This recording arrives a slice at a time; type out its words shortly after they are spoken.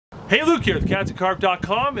Hey, Luke here with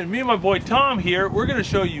catsandcarp.com, and me and my boy Tom here, we're going to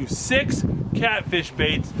show you 6 catfish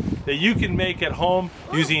baits that you can make at home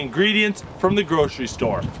using ingredients from the grocery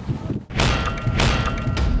store.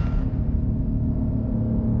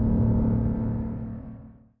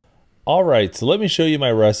 Alright, so let me show you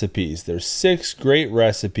my recipes. There's 6 great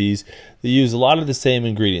recipes that use a lot of the same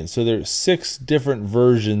ingredients. So there's 6 different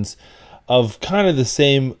versions of kind of the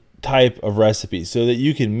same type of recipe so that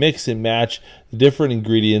you can mix and match the different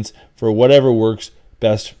ingredients for whatever works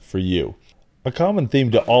best for you. A common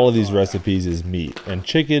theme to all of these recipes is meat, and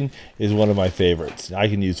chicken is one of my favorites. I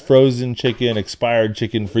can use frozen chicken, expired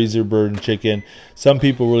chicken, freezer burned chicken. Some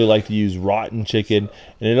people really like to use rotten chicken,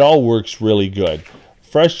 and it all works really good.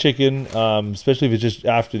 Fresh chicken, especially if it's just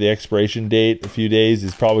after the expiration date, a few days,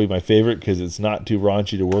 is probably my favorite because it's not too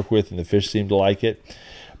raunchy to work with and the fish seem to like it.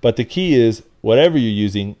 But the key is, whatever you're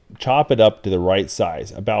using, chop it up to the right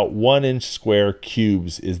size. About 1-inch square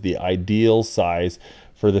cubes is the ideal size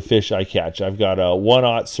for the fish I catch. I've got a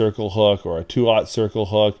 1/0 circle hook or a 2/0 circle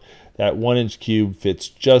hook. That 1-inch cube fits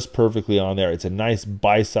just perfectly on there. It's a nice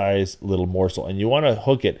bite-sized little morsel, and you want to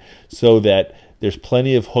hook it so that there's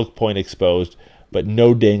plenty of hook point exposed, but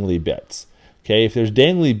no dangly bits. Okay, if there's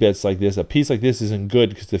dangly bits like this, a piece like this isn't good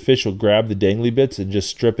because the fish will grab the dangly bits and just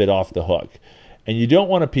strip it off the hook. And you don't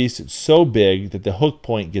want a piece that's so big that the hook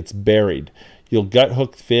point gets buried. You'll gut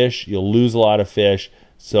hook fish, you'll lose a lot of fish.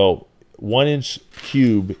 So 1-inch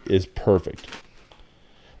cube is perfect.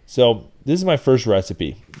 So this is my first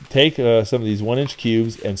recipe. Take some of these 1-inch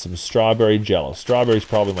cubes and some strawberry Jello. Strawberry is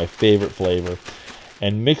probably my favorite flavor.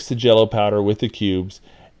 And mix the Jello powder with the cubes,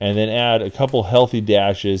 and then add a couple healthy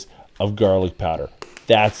dashes of garlic powder.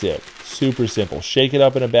 That's it. Super simple. Shake it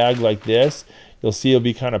up in a bag like this. You'll see it'll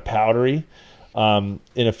be kind of powdery. In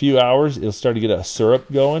a few hours, it'll start to get a syrup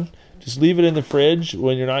going. Just leave it in the fridge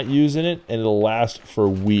when you're not using it, and it'll last for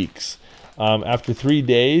weeks. After 3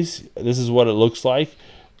 days, this is what it looks like.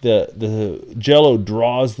 The Jello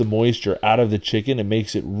draws the moisture out of the chicken and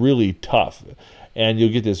makes it really tough. And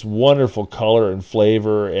you'll get this wonderful color and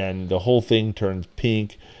flavor, and the whole thing turns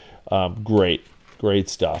pink. Great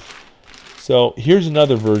stuff. So here's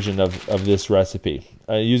another version of this recipe.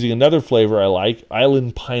 Using another flavor I like,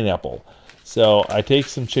 island pineapple. So I take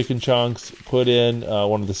some chicken chunks, put in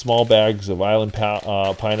one of the small bags of island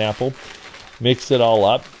pineapple, mix it all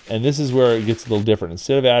up, and this is where it gets a little different.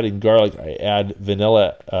 Instead of adding garlic, I add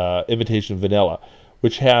vanilla, imitation vanilla,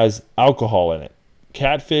 which has alcohol in it.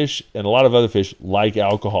 Catfish and a lot of other fish like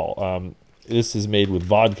alcohol. This is made with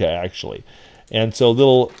vodka, actually. And so a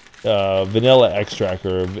little vanilla extract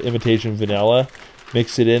or imitation vanilla,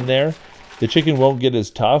 mix it in there. The chicken won't get as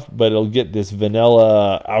tough, but it'll get this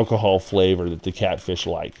vanilla alcohol flavor that the catfish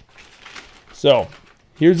like. So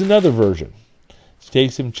here's another version. Just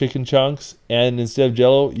take some chicken chunks, and instead of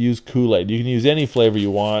Jello, use Kool-Aid. You can use any flavor you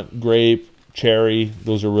want. Grape, cherry,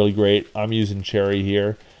 those are really great. I'm using cherry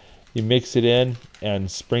here. You mix it in and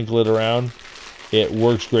sprinkle it around. It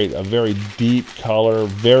works great. A very deep color,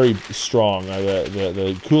 very strong.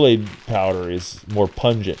 The Kool-Aid powder is more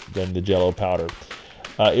pungent than the Jello powder.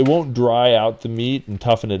 It won't dry out the meat and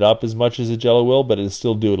toughen it up as much as the Jello will, but it'll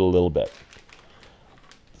still do it a little bit.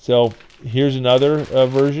 So here's another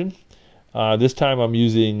version. This time I'm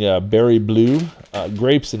using berry blue.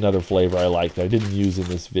 Grape's another flavor I like that I didn't use in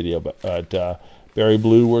this video, but berry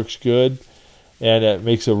blue works good. And it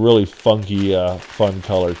makes a really funky, fun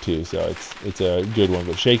color too. So it's a good one.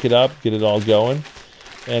 But shake it up, get it all going.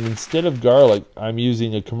 And instead of garlic, I'm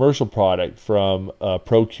using a commercial product from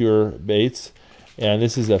Procure Baits. And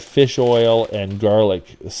this is a fish oil and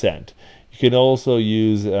garlic scent. You can also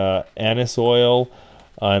use anise oil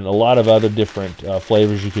and a lot of other different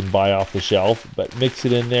flavors you can buy off the shelf. But mix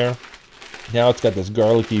it in there. Now it's got this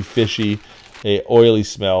garlicky, fishy, oily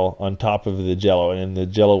smell on top of the Jello, and the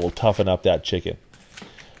Jello will toughen up that chicken.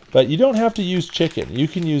 But you don't have to use chicken. You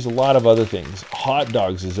can use a lot of other things. Hot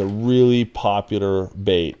dogs is a really popular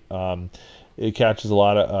bait. It catches a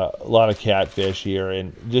lot of catfish here,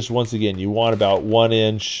 and just once again, you want about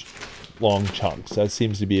 1-inch long chunks. That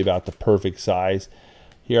seems to be about the perfect size.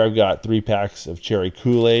 Here I've got 3 packs of cherry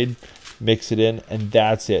Kool-Aid. Mix it in, and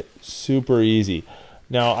that's it. Super easy.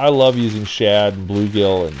 Now, I love using shad and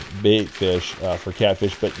bluegill and bait fish for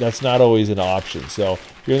catfish, but that's not always an option. So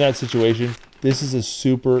if you're in that situation, this is a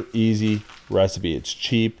super easy recipe. It's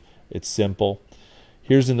cheap, it's simple.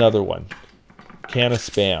 Here's another one, can of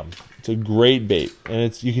Spam. It's a great bait,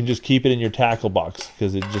 and you can just keep it in your tackle box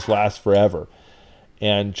because it just lasts forever.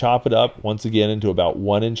 And chop it up once again into about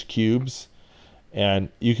 1-inch cubes. and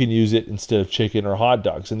you can use it instead of chicken or hot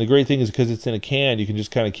dogs. And the great thing is because it's in a can, you can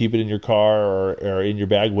just kind of keep it in your car or in your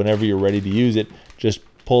bag whenever you're ready to use it. Just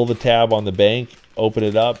pull the tab on the bank, open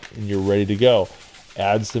it up, and you're ready to go.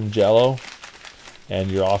 Add some Jello, and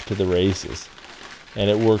you're off to the races. And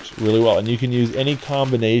it works really well. And you can use any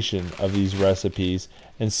combination of these recipes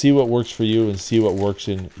and see what works for you and see what works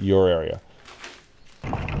in your area.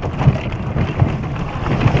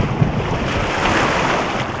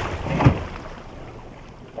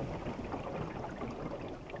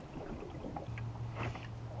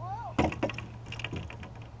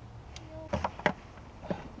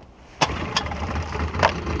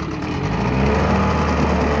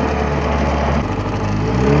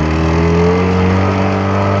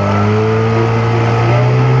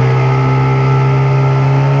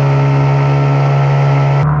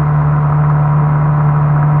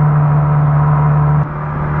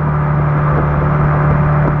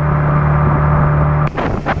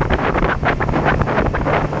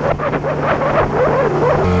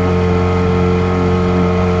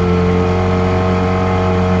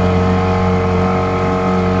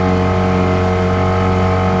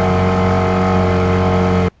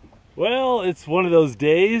 It's one of those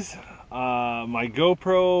days. My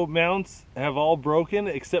GoPro mounts have all broken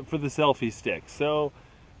except for the selfie stick. So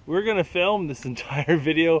we're gonna film this entire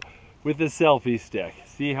video with the selfie stick.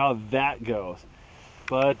 See how that goes.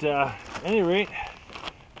 But at any rate,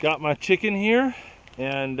 got my chicken here,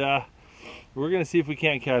 and we're gonna see if we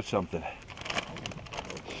can't catch something.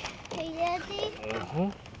 Hey, Daddy.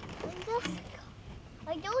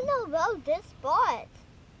 I don't know about this spot.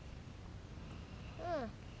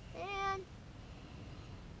 And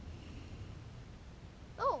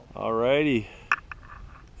alrighty,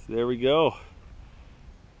 so there we go.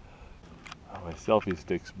 Oh, my selfie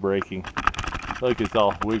stick's breaking. Look, it's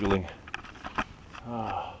all wiggling.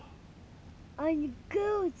 Oh. On the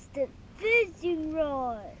ghost of fishing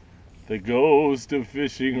rods. The ghost of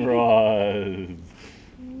fishing rods.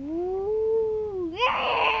 Ooh,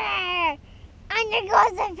 yeah! On the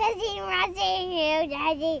ghost of fishing rods, you,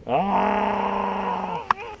 Daddy. Ah!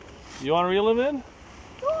 You want to reel him in?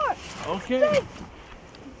 Sure. Okay.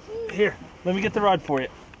 Here, let me get the rod for you.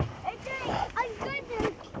 I'm gonna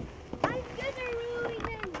really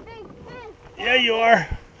big fish. Yeah, you are.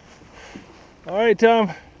 All right,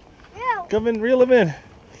 Tom. Yeah. Come in, reel him in.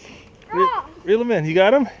 Reel him in. You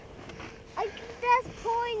got him? I'm just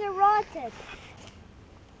pulling the rod tip.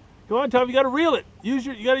 Come on, Tom. You got to reel it. You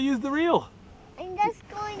got to use the reel. I'm just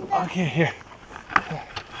going to. Okay, here.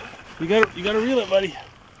 You got to reel it, buddy.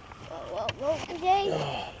 Okay.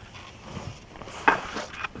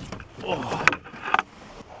 Oh.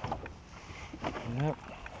 Yep.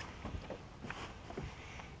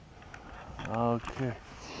 Okay.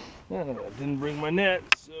 Didn't bring my net,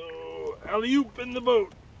 so alley-oop in the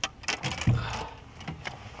boat. Did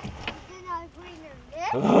I bring the net?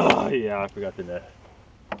 Oh, yeah, I forgot the net.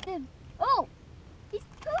 Oh, he's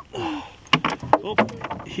pooping. Oh,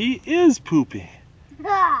 he is pooping.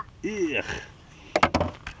 Ha! Ugh.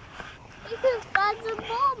 He just got some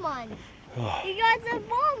bonbon. He got some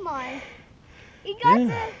bonbon. He got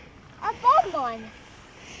a bonbon.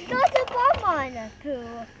 He got a bonbon,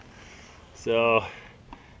 poo. So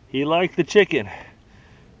he liked the chicken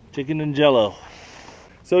and Jello.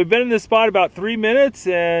 So we've been in this spot about 3 minutes,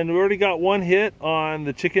 and we already got one hit on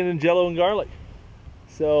the chicken and Jello and garlic.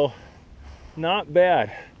 So not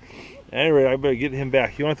bad. Anyway, I better get him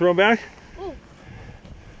back. You want to throw him back?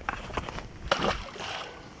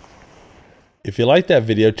 If you like that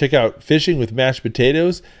video, check out Fishing with Mashed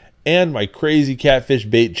Potatoes and my Crazy Catfish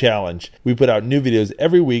Bait Challenge. We put out new videos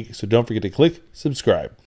every week, so don't forget to click subscribe.